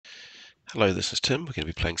Hello, this is Tim. We're going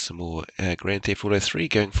to be playing some more Grand Theft Auto 3,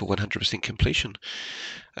 going for 100% completion.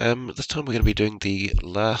 This time we're going to be doing the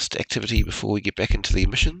last activity before we get back into the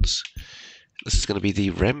missions. This is going to be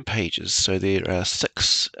the Rampages. So there are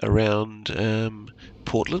 6 around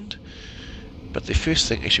Portland. But the first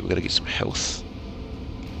thing, actually, we're going to get some health.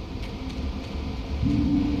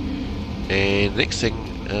 And the next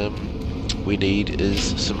thing we need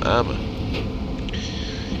is some armour.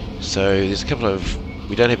 So there's a couple of...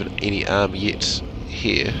 We don't have any armour yet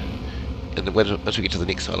here, and once we get to the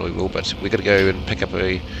next island we will, but we're going to go and pick up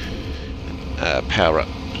a power-up.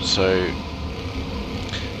 So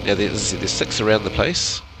now there's 6 around the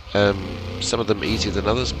place, some of them easier than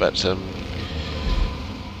others, but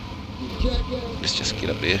let's just get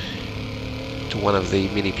up there to one of the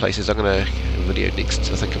many places. I'm going to have a video next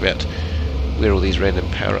to think about where all these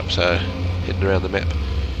random power-ups are hidden around the map.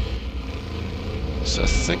 So I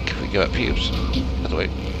think we go up here. Other way.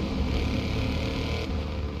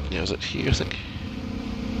 Now is it here, I think?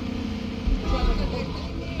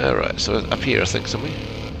 Alright, so up here I think somewhere.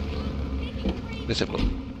 Let's have a look.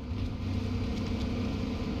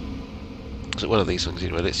 Is it one of these things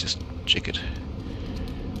anyway? Let's just check it.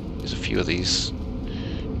 There's a few of these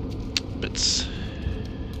bits.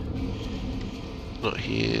 Not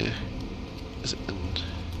here. Is it in...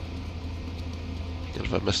 Hang on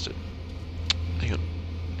if I missed it. Hang on.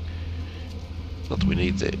 Not that we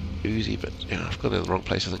need the Uzi, but yeah, I've gone in the wrong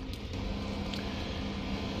place, I think.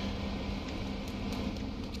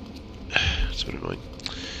 It's a bit annoying.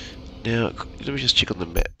 Now, let me just check on the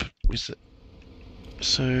map. Where's it?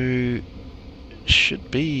 So, it should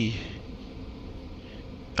be...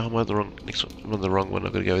 Oh, I'm on the wrong next one. I'm on the wrong one.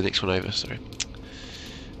 I've got to go the next one over. Sorry.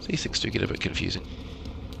 So these things do get a bit confusing.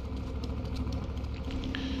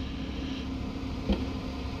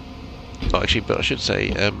 Oh, actually, but I should say,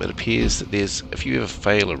 it appears that there's, if you ever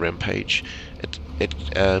fail a rampage,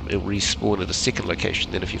 it'll respawn at a second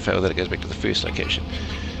location. Then if you fail that, it goes back to the first location.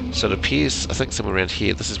 So it appears, I think somewhere around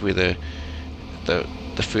here, this is where the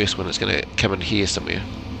first one is going to come in here somewhere.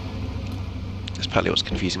 That's partly what's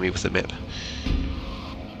confusing me with the map.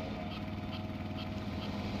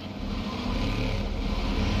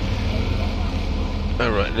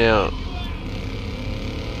 Alright, now...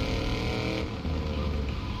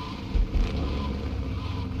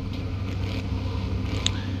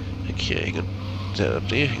 Okay, hang on. Is that up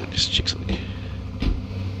there? Hang on, just check something.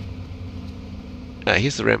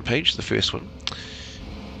 Here's the rampage, the first one.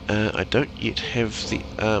 I don't yet have the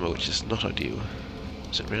armour, which is not ideal.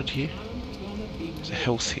 Is it around here? There's a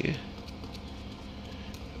health here.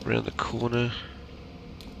 Around the corner.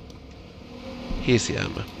 Here's the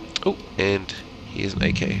armour. Oh, and here's an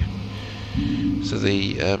AK. So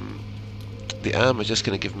the armour is just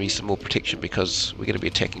going to give me some more protection because we're going to be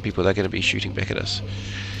attacking people. They're going to be shooting back at us.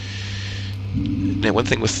 Now, one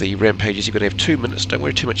thing with the rampages, you've got to have 2 minutes. Don't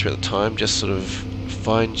worry too much about the time. Just sort of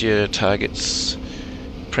find your targets,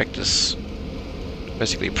 practice,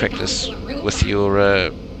 basically practice with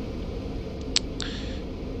your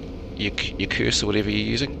cursor, whatever you're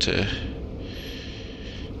using to.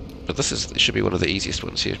 But this should be one of the easiest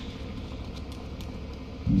ones here.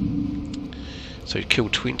 So kill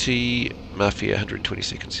 20, Mafia 120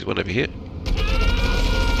 seconds. There's one over here.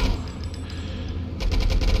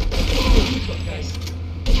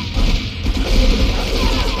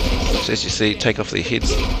 So as you see, take off their heads.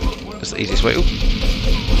 That's the easiest way. Oop.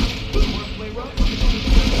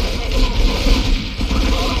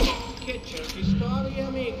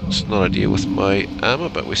 It's not ideal with my armour,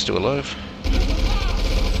 but we're still alive.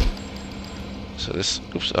 So this...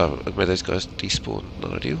 Oops, I've made those guys despawn.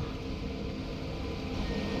 Not ideal.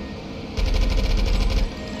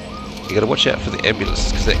 You got to watch out for the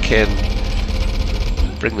ambulances, because that can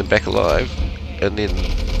bring them back alive, and then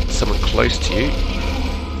someone close to you.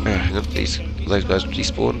 Hang on, those guys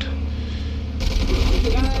despawned.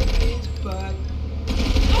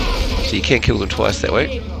 So you can kill them twice that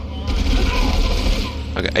way.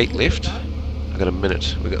 I've got 8 left. I've got a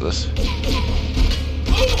minute. We got this.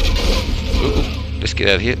 Ooh, let's get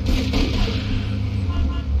out of here.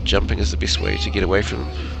 Jumping is the best way to get away from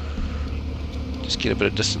them. Just get a bit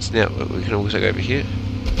of distance now. We can also go over here.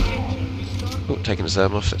 Oh, taking his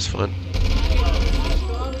arm off, that's fine.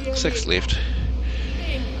 6 left.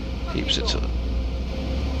 Heaps it to it.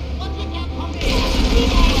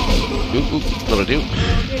 Ooh, not a deal.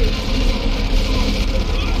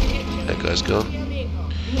 That guy's gone.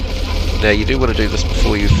 Now you do want to do this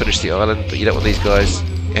before you finish the island, but you don't want these guys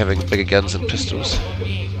having bigger guns and pistols.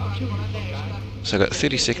 So I've got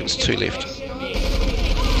 30 seconds, 2 left.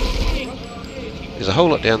 There's a whole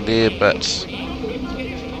lot down there, but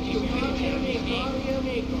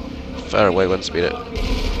Far away one's better.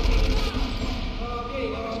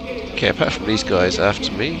 Okay, apart from these guys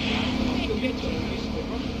after me.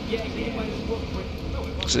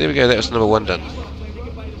 So there we go, that was number 1 done.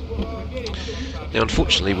 Now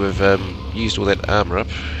unfortunately we've used all that armour up,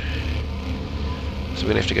 so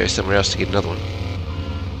we're going to have to go somewhere else to get another one.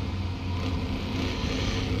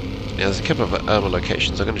 Now there's a couple of armour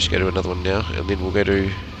locations. I'm going to just go to another one now, and then we'll go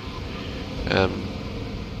to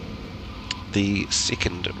the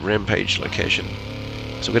second rampage location.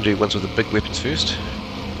 So we're going to do ones with the big weapons first.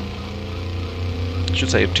 I should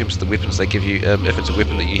say in terms of the weapons they give you, if it's a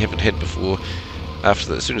weapon that you haven't had before,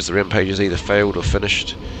 as soon as the rampage is either failed or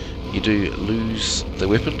finished, you do lose the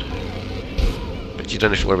weapon, but you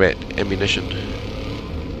don't have to worry about ammunition.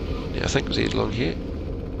 Yeah, I think was it along here?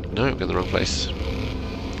 No, I'm in the wrong place.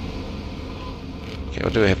 Okay, I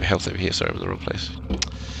do have health over here, sorry, I'm in the wrong place.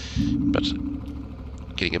 But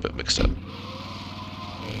getting a bit mixed up.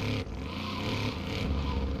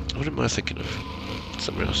 What am I thinking of?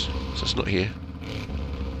 Somewhere else. So it's not here.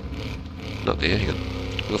 Not there, hang on.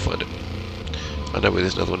 We'll find it. I know where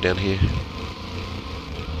there's another one down here.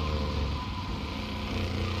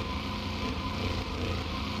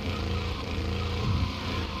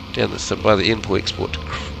 Down this, by the import-export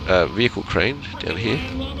vehicle crane, down here.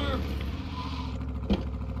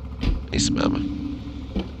 There's some armour.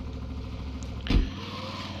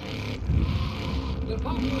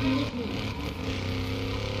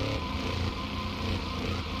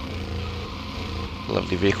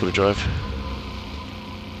 Lovely vehicle to drive.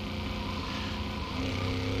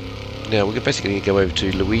 Now we're basically going to go over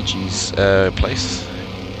to Luigi's place.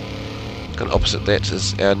 Kind of opposite that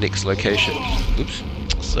is our next location. Oops,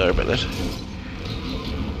 sorry about that.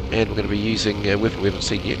 And we're going to be using a weapon we haven't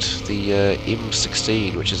seen yet, the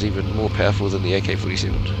M16, which is even more powerful than the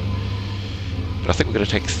AK-47. But I think we're going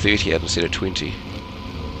to take 30 out instead of 20.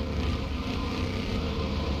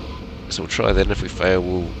 So we'll try that, and if we fail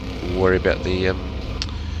we'll worry about the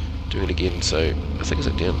doing it again. So I think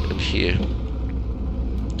it's down in here.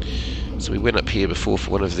 So we went up here before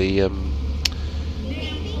for one of the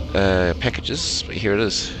packages, but here it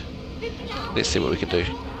is. Let's see what we can do.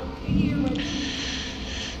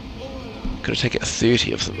 Gotta take out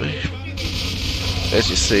 30 of them, eh? As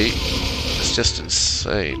you see, it's just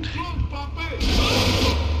insane.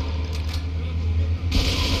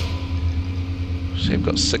 So I've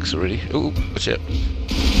got 6 already. Ooh, watch out.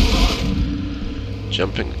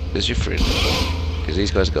 Jumping is your friend. Because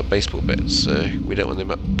these guys have got baseball bats, so we don't want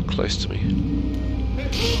them up close to me.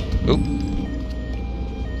 Ooh.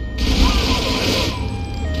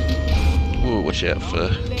 Ooh, watch out for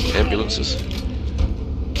ambulances.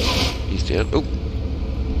 He's down. Ooh.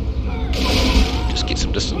 Just get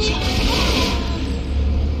some distance.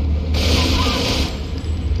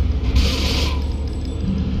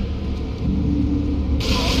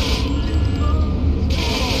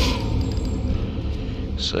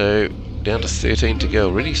 So down to 13 to go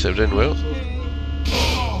already, so we're doing well.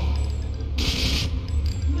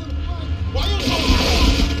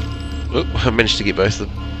 Oh, I managed to get both of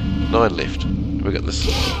them. 9 left. We got this.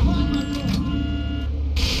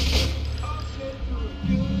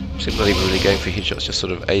 So I'm not even really going for headshots, just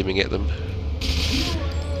sort of aiming at them.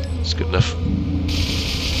 It's good enough.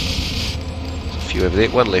 There's a few over there.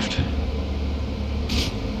 1 left.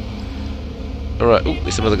 Alright, oh,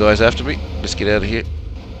 there's some other guys after me. Let's get out of here.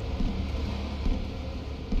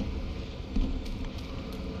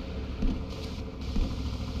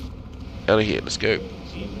 Out of here, let's go.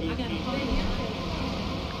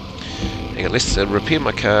 Hang on, let's repair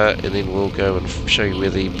my car and then we'll go and show you where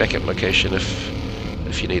the backup location,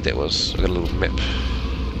 if you need that, was. I've got a little map.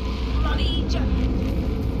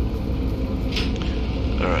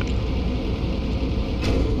 Alright.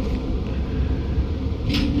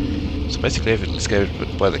 So basically let's go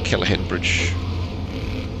by the Callahan Bridge.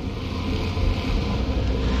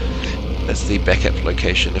 That's the backup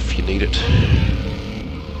location if you need it.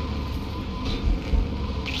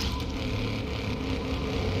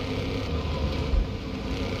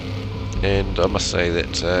 And I must say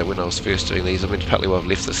that when I was first doing these, I mean partly why I've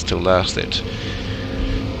left this till last, that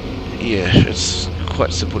yeah, it's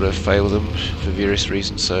quite simple to fail them for various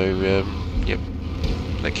reasons, so yep,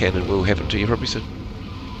 they can and will happen to you probably soon.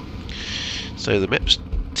 So the map's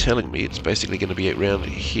telling me it's basically going to be around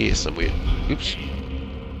here somewhere. Oops.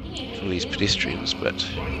 All these pedestrians, but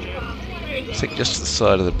I think just to the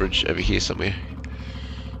side of the bridge over here somewhere.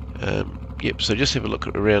 Yep, so just have a look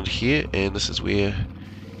around here, and this is where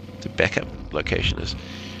the backup location is.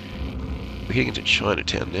 We're heading into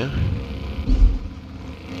Chinatown now.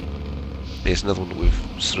 There's another one we've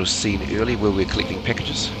sort of seen earlier where we're collecting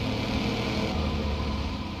packages.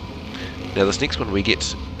 Now this next one we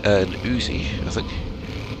get an Uzi, I think.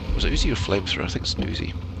 Was it Uzi or flamethrower? I think it's an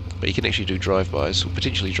Uzi. But you can actually do drive-bys, or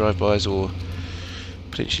potentially drive-bys, or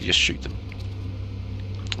potentially just shoot them.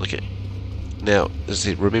 Okay. Now, as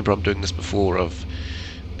I said, remember I'm doing this before I've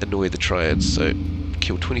annoyed the triads, so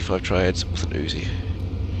kill 25 triads with an Uzi.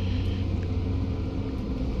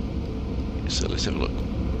 So let's have a look.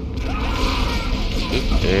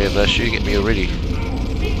 Oop, and they're shooting at me already.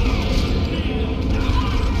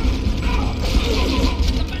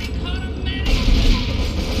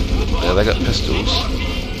 Now they got pistols.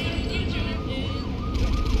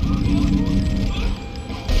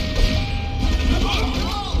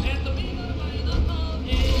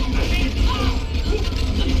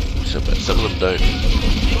 Some of them don't.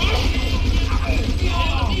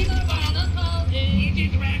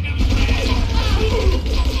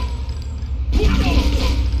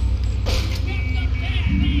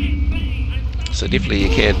 So definitely you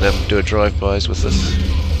can do a drive-bys with this.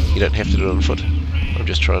 You don't have to do it on foot. I'm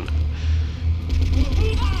just trying.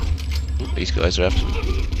 These guys are after me.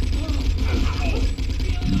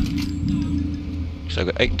 So I've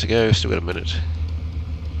got 8 to go, still got a minute.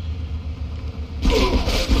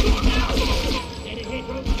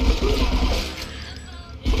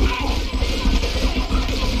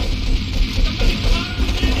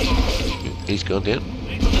 He's gone down.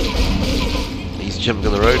 He's jumping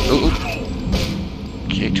on the road. Ooh.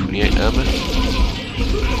 Okay, 28 armour.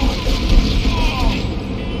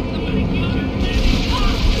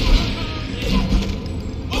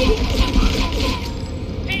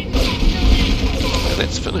 And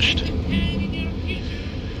that's finished.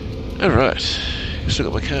 Alright.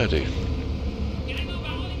 Still got my car, do.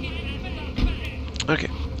 Okay.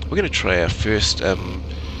 We're going to try our first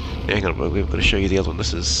hang on, we've got to show you the other one.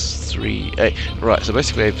 This is 3A. Right, so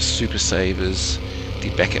basically I have super save as the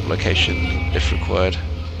backup location if required.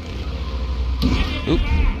 Oop,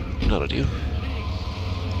 not ideal.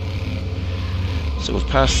 So we've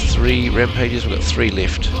passed 3 rampages, we've got 3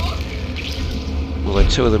 left. Although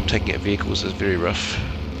 2 of them taking out vehicles is very rough.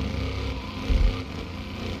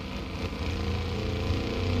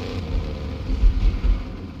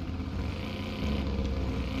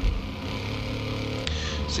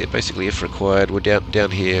 So yeah, basically, if required, we're down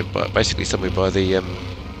here, but basically somewhere by the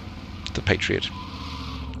Patriot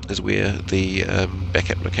is where the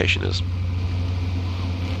backup location is.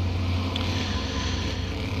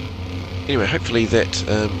 Anyway, hopefully that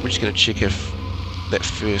we're just going to check if that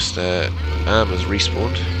first arm is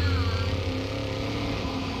respawned,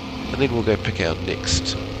 and then we'll go pick our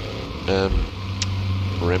next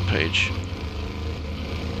rampage.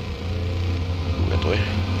 That way.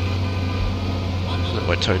 That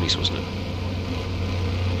by Tony's, wasn't it?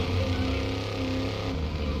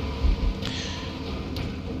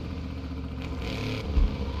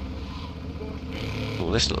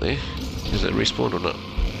 Well, that's not there. Is it respawned or not?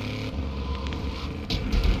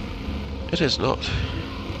 It is not.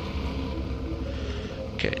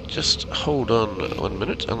 Okay, just hold on 1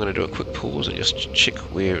 minute. I'm going to do a quick pause and just check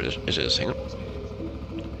where it is. Hang on.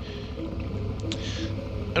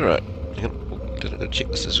 Alright, hang on. Didn't go check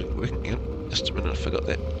this is working. Hang on. Just a minute, I forgot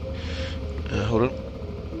that. Hold on.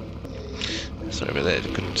 Sorry about that, I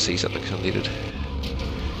couldn't see something I needed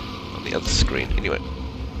on the other screen. Anyway,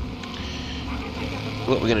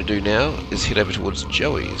 what we're going to do now is head over towards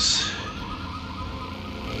Joey's.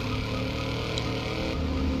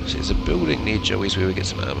 So there's a building near Joey's where we get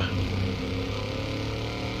some armour.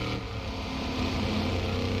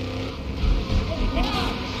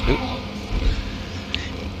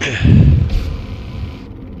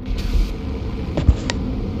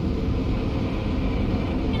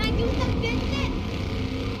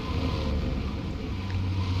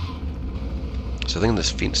 So I think in this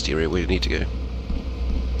fenced area where you need to go.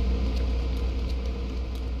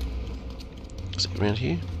 Is it around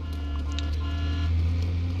here?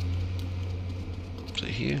 So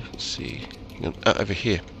here, let's see. Over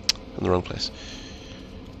here, in the wrong place.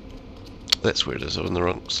 That's where it is. I'm in the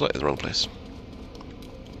wrong, slightly the wrong place.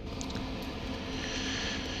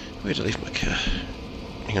 Where did I leave my car?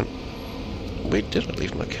 Hang on. Where did I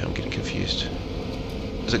leave my car? I'm getting confused.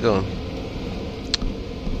 Is it gone?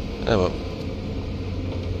 Oh well.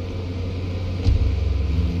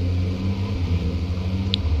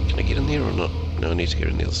 Can I get in there or not? No, I need to get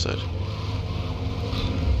in the other side.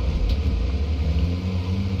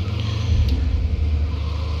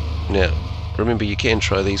 Now, remember you can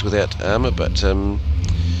try these without armour, but you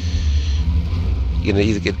know,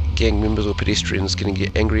 either get gang members or pedestrians going to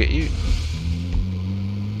get angry at you.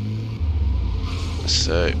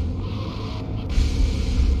 So,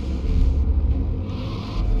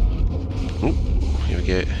 here we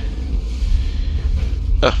go.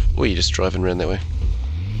 Oh, or you're just driving around that way.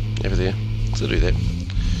 Over there. So do that.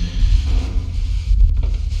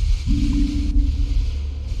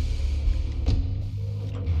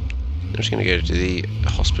 I'm just going to go to the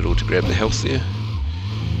hospital to grab the health there.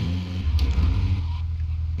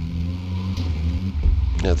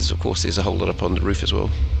 Now, of course, there's a whole lot up on the roof as well.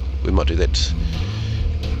 We might do that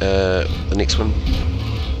the next one.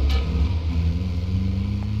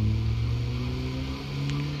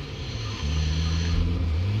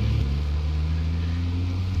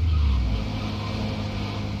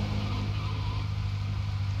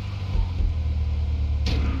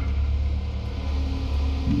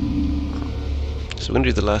 So we're going to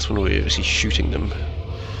do the last one where we're actually shooting them.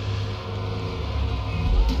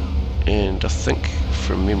 And I think,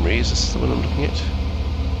 from memory, is this the one I'm looking at?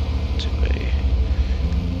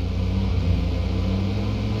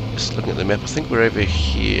 Just looking at the map, I think we're over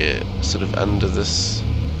here, sort of under this,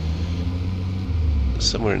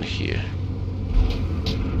 somewhere in here.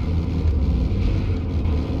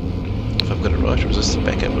 If I've got it right, or is this the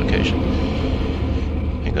backup location?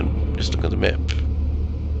 Hang on, just looking at the map.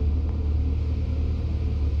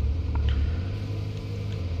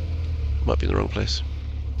 Might be in the wrong place.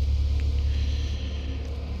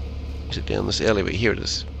 Is it down this alleyway? Here it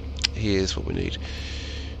is. Here's what we need.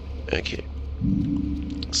 Okay.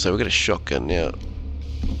 So we've got a shotgun now.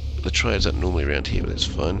 The triads aren't normally around here, but that's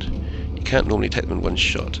fine. You can't normally take them in one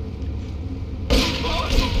shot.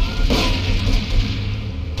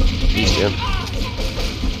 He's down.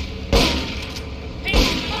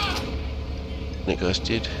 That guy's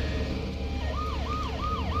dead.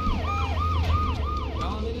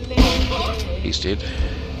 He's dead.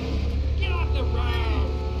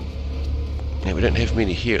 Now we don't have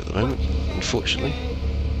many here at the moment, unfortunately.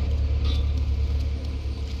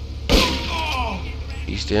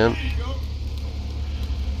 He's down.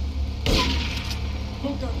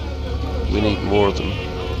 We need more of them.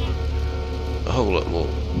 A whole lot more.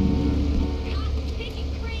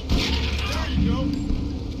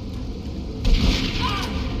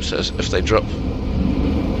 So if they drop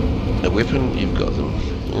a weapon, you've got them.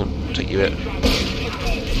 I'll take you out.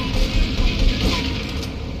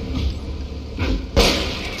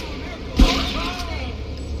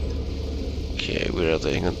 Okay, where are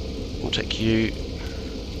they? Hang on. We'll take you.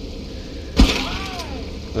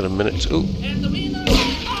 Got a minute. Ooh.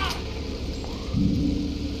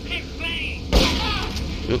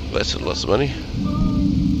 Oop, that's lots of money.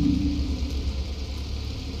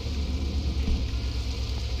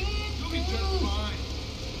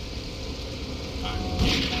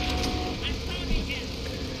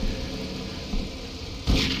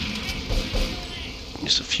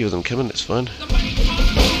 Just a few of them coming, that's fine.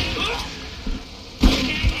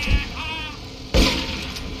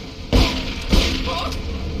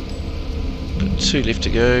 Got 2 left to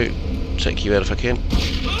go. Take you out if I can.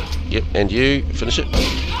 Yep, and you, finish it.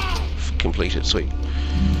 Complete it, sweet.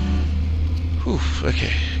 Whew,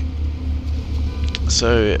 okay.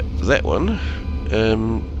 So, that one,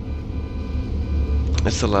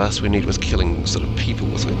 that's the last we need with killing sort of people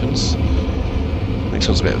with weapons. The next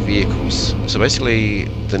one's about vehicles. So basically,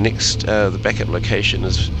 the next, the backup location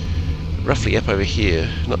is roughly up over here,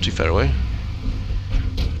 not too far away.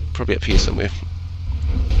 Probably up here somewhere.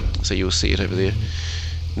 So you'll see it over there.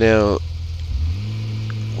 Now,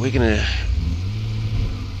 we're gonna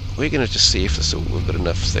just see if we've got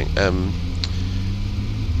enough thing.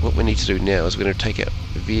 What we need to do now is we're going to take out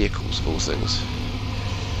vehicles of all things.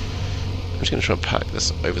 I'm just going to try and park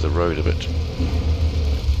this over the road a bit.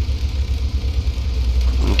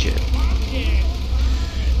 Okay.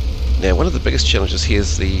 Now, one of the biggest challenges here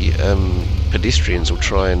is the pedestrians will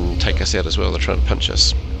try and take us out as well. They'll try and punch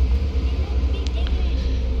us.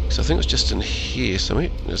 So I think it's just in here somewhere.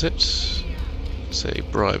 Is it? Say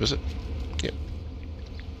bribe, is it? Yep.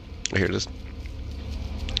 Oh, here it is.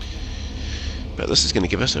 But this is going to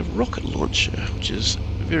give us a rocket launcher, which is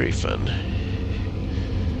very fun.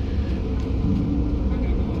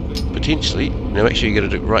 Potentially. Now make sure you got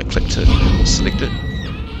to do right click to select it.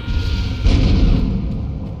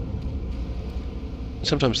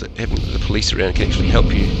 Sometimes having the police around can actually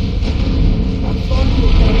help you.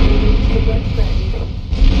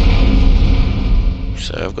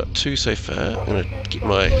 So I've got 2 so far. I'm going to get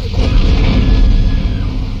my...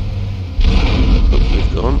 Oh,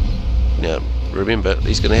 we've gone. Now, remember,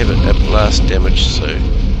 he's going to have a blast damage, so...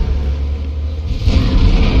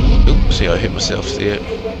 Oops, see, I hit myself there.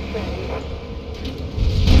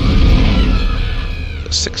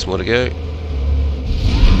 Got 6 more to go.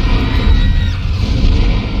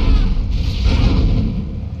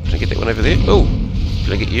 Can I get that one over there? Oh!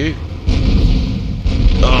 Did I get you?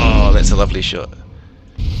 Oh, that's a lovely shot.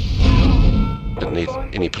 Didn't need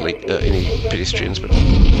any pedestrians, but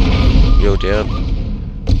you're down.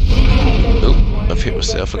 Oh, I've hit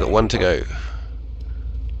myself. I've got one to go.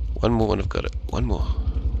 One more, I've got it. One more.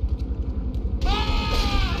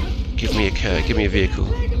 Give me a car, give me a vehicle.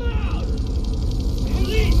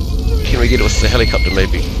 Can we get it with the helicopter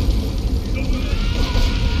maybe?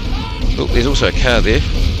 Oh, there's also a car there.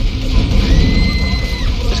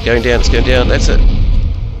 It's going down, that's it.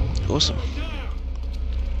 Awesome.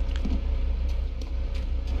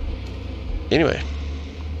 Anyway,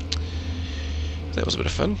 that was a bit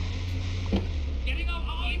of fun.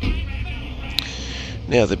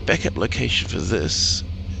 Now the backup location for this,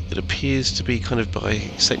 it appears to be kind of by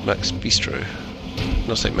St. Mark's Bistro.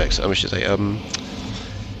 Not St. Mark's, I should say,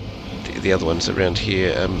 the other ones around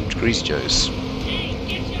here, Greasy Joe's.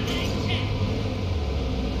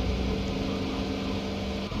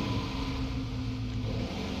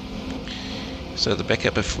 So the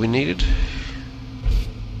backup if we needed.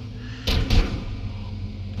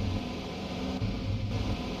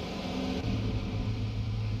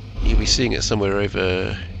 You'll be seeing it somewhere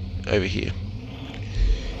over here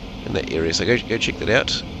in that area. So go check that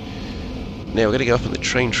out. Now we're going to go up on the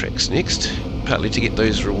train tracks next, partly to get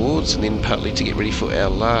those rewards, and then partly to get ready for our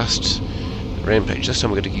last rampage. This time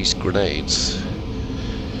we're going to use grenades.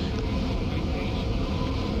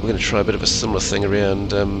 We're going to try a bit of a similar thing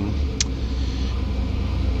around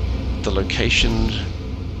the location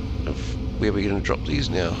of where we're going to drop these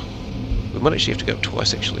now. We might actually have to go up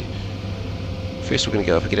twice actually. First we're going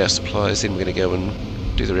to go up and get our supplies, then we're going to go and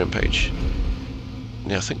do the rampage.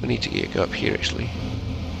 Now I think we need to go up here actually.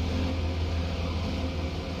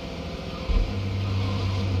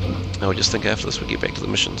 I would just think after this we'll get back to the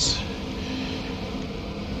missions.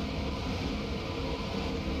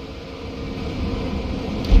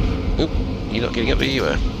 Oop, you're not getting up there, you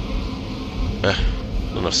are. Not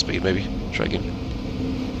enough speed maybe. Try again.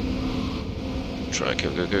 Try, go.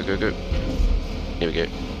 Here we go.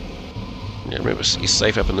 Now remember, you're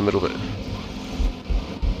safe up in the middle bit.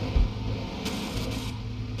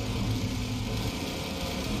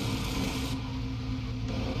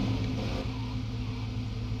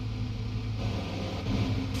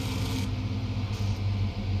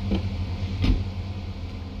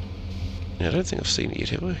 Now, I don't think I've seen it yet,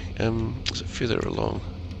 have I? Is it further along?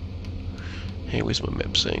 Hey, where's my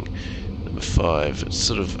map saying? Number 5. It's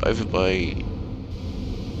sort of over by...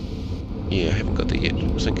 Yeah, I haven't got there yet,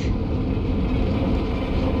 I think.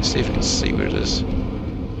 Let's see if we can see where it is.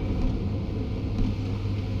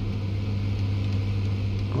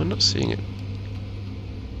 Am I not seeing it?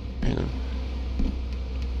 Hang on.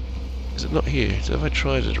 Is it not here? So have I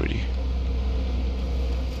tried it already?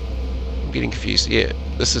 I'm getting confused. Yeah,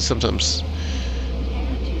 this is sometimes...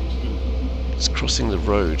 It's crossing the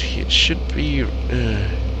road here. It should be...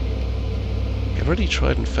 I've already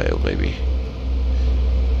tried and failed, maybe.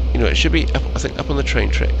 You know, it should be up, I think, up on the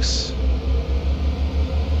train tracks.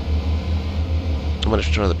 I might have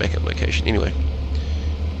to try the backup location. Anyway,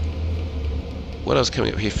 what I was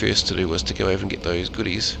coming up here first to do was to go over and get those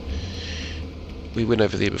goodies. We went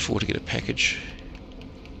over there before to get a package,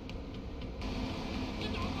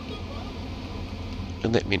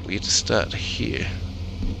 and that meant we had to start here.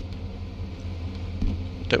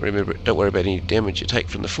 Don't worry about any damage you take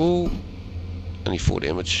from the fall. Only 4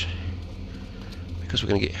 damage, because we're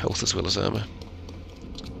going to get health as well as armour.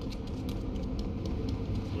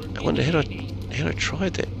 I wonder had I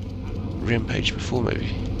tried that rampage before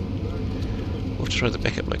maybe. We'll have to try the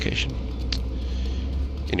backup location.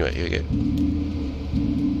 Anyway, here we go.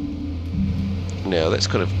 Now that's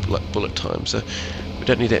kind of like bullet time, so we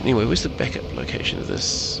don't need that anyway. Where's the backup location of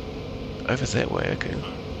this? Over that way, okay.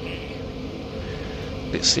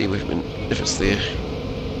 Let's see if it's there.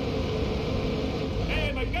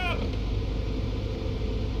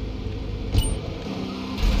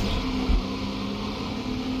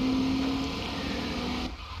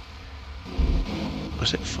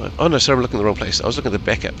 Was that 5? Oh no, sorry, I'm looking in the wrong place. I was looking at the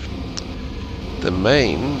backup. The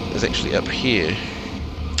main is actually up here.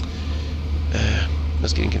 I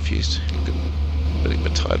was getting confused. A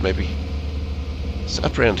bit tired maybe. It's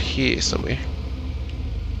up around here somewhere.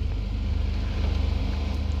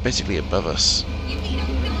 Basically above us.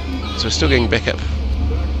 So we're still getting back up.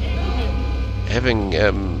 Having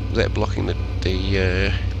that blocking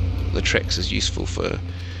the tracks is useful for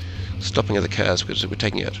stopping other cars, because we're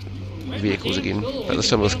taking out vehicles again, but this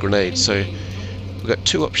time with grenades. So we've got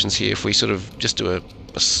 2 options here. If we sort of just do I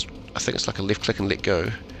think it's like a left click and let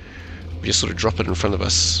go, we just sort of drop it in front of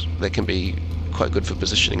us. That can be quite good for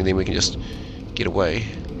positioning, and then we can just get away.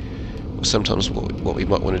 Or sometimes what we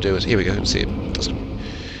might want to do is, here we go, and see it.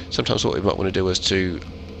 Sometimes what we might want to do is to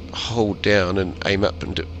hold down and aim up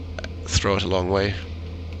and throw it a long way.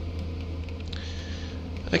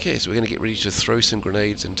 Okay, so we're going to get ready to throw some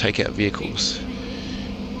grenades and take out vehicles.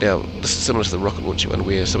 Now, this is similar to the rocket launcher one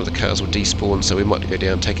where some of the cars will despawn, so we might go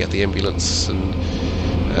down, take out the ambulance and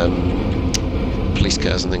police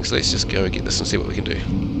cars and things. So let's just go and get this and see what we can do.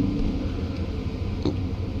 Ooh.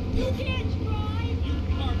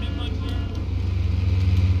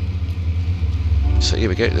 So here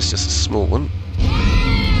we go, that's just a small one.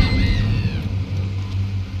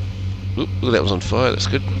 Ooh, look, that was on fire, that's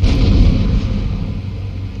good.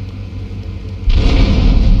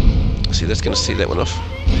 See, that's going to see that one off.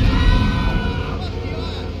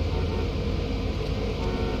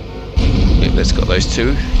 Yep, that's got those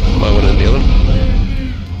two, my one and the other one.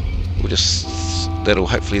 We'll just, that'll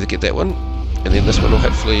hopefully get that one, and then this one will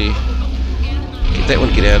hopefully get that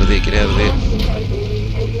one, get out of there, get out of there.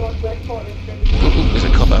 Ooh, there's a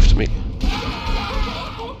cop after me.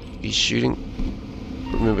 He's shooting.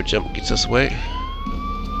 Remember, jump gets us away.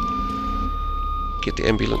 Get the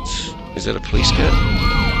ambulance. Is that a police car?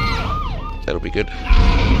 That'll be good.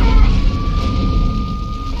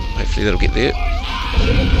 Hopefully that'll get there.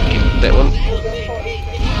 Get that one.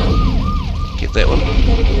 Get that one.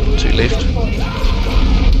 Two left.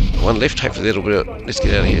 One left. Hopefully that'll be it. Let's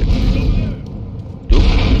get out of here. Ooh,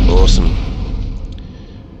 awesome.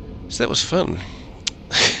 So that was fun.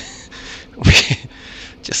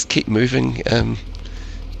 Just keep moving and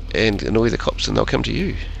annoy the cops and they'll come to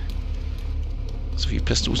you. A few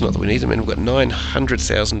pistols, not that we need them, and we've got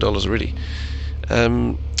 $900,000 already.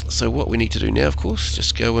 So what we need to do now, of course,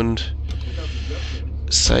 just go and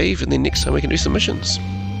save, and then next time we can do some missions.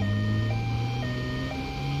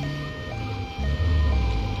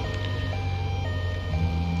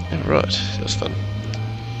 Alright, that was fun.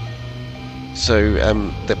 So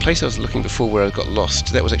that place I was looking before where I got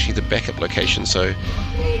lost, that was actually the backup location. So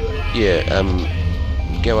yeah,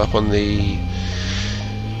 go up on the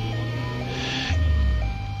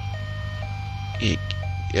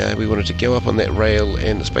we wanted to go up on that rail,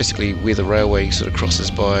 and it's basically where the railway sort of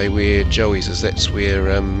crosses by where Joey's is. That's where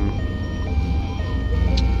I'm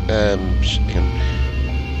going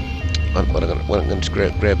to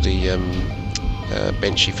grab the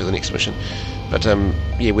Banshee for the next mission. But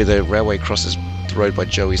yeah, where the railway crosses the road by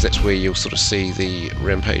Joey's, that's where you'll sort of see the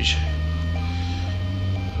Rampage.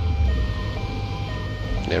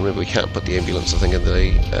 Now remember, we can't put the ambulance, I think, in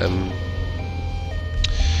the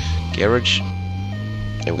garage.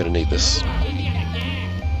 And we're going to need this.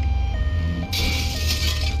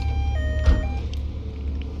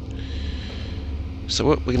 So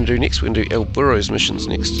what we're going to do next, we're going to do El Burro's missions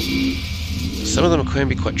next. Some of them can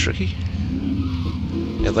be quite tricky.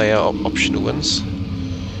 Now they are optional ones.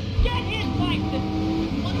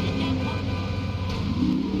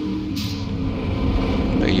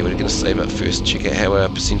 Oh yeah, we're going to save up first, check out how our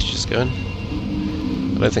percentage is going.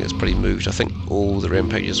 I don't think it's pretty moved. I think all the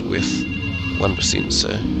Rampages are worth 1%, so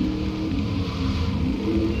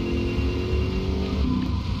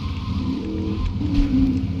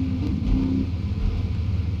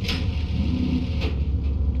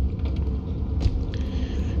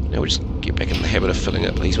now we'll just get back in the habit of filling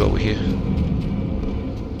up these while we're here.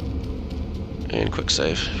 And quick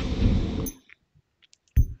save.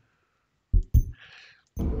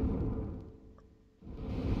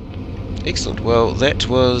 Excellent. Well, that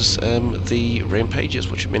was the Rampages,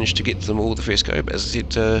 which managed to get them all the first go. But as I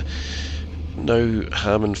said, no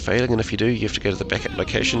harm in failing, and if you do, you have to go to the backup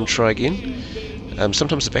location, try again.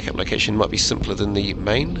 Sometimes the backup location might be simpler than the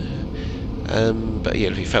main, but yeah,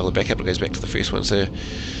 if you fail the backup, it goes back to the first one. So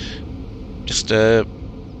just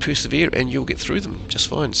persevere, and you'll get through them just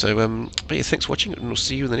fine. So, but yeah, thanks for watching, and we'll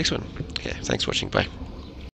see you in the next one. Okay, thanks for watching. Bye.